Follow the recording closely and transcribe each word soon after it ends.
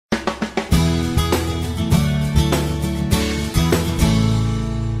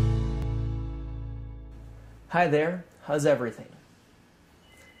Hi there, how's everything?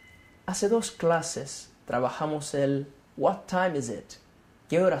 Hace 2 clases trabajamos el What time is it?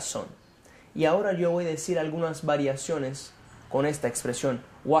 ¿Qué horas son? Y ahora yo voy a decir algunas variaciones con esta expresión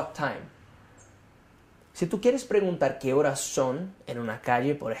What time. Si tú quieres preguntar qué horas son en una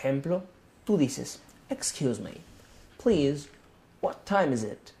calle, por ejemplo, tú dices Excuse me, please, what time is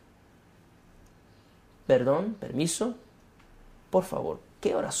it? Perdón, permiso, por favor,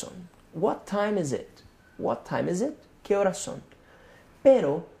 ¿qué horas son? What time is it? What time is it? ¿Qué horas son?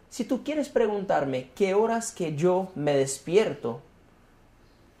 Pero si tú quieres preguntarme qué horas que yo me despierto,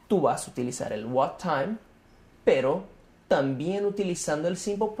 tú vas a utilizar el what time, pero también utilizando el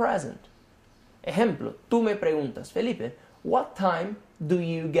simple present. Ejemplo, tú me preguntas, Felipe, what time do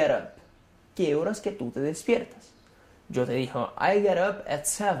you get up? ¿Qué horas que tú te despiertas? Yo te digo, I get up at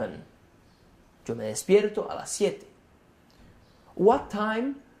 7. Yo me despierto a las 7. What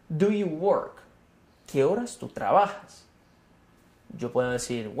time do you work? ¿Qué horas tú trabajas? Yo puedo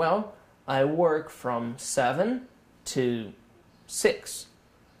decir, well, I work from 7 to 6.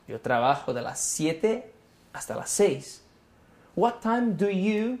 Yo trabajo de las 7 hasta las 6. What time do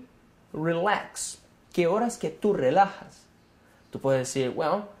you relax? ¿Qué horas que tú relajas? Tú puedes decir,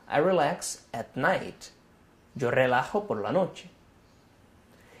 well, I relax at night. Yo relajo por la noche.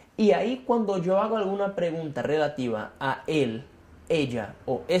 Y ahí cuando yo hago alguna pregunta relativa a él, ella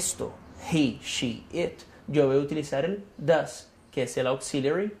o esto, he, she, it, yo voy a utilizar el does, que es el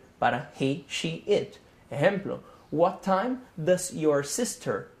auxiliary para he, she, it. Ejemplo, what time does your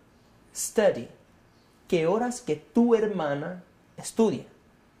sister study? ¿Qué horas que tu hermana estudia?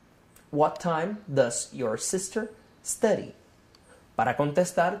 What time does your sister study? Para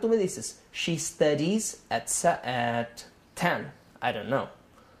contestar, tú me dices, she studies at 10. I don't know.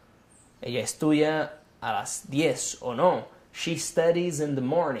 Ella estudia a las 10 o no. She studies in the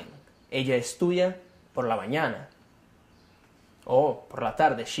morning. Ella estudia por la mañana. O por la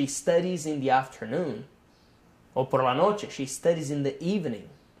tarde. She studies in the afternoon. O por la noche. She studies in the evening.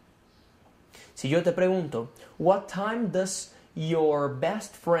 Si yo te pregunto, what time does your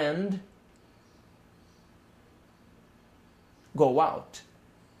best friend go out?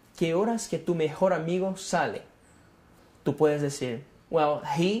 ¿Qué horas que tu mejor amigo sale? Tú puedes decir, well,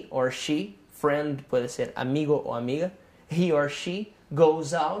 he or she, friend puede ser amigo o amiga, he or she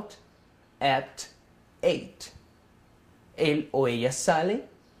goes out at 8. Él o ella sale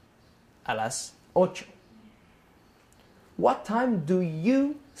a las 8. What time do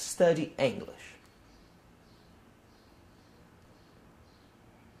you study English?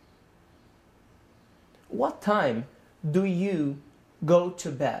 What time do you go to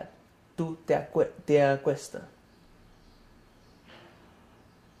bed? Tú te acuestas.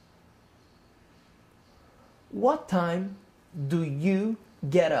 What time do you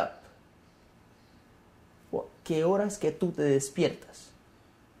get up? ¿Qué horas que tú te despiertas?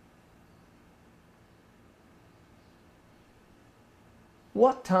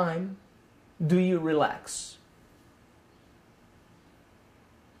 What time do you relax?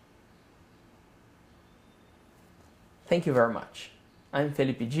 Thank you very much. I'm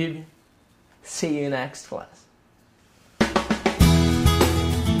Felipe Gibi. See you next class.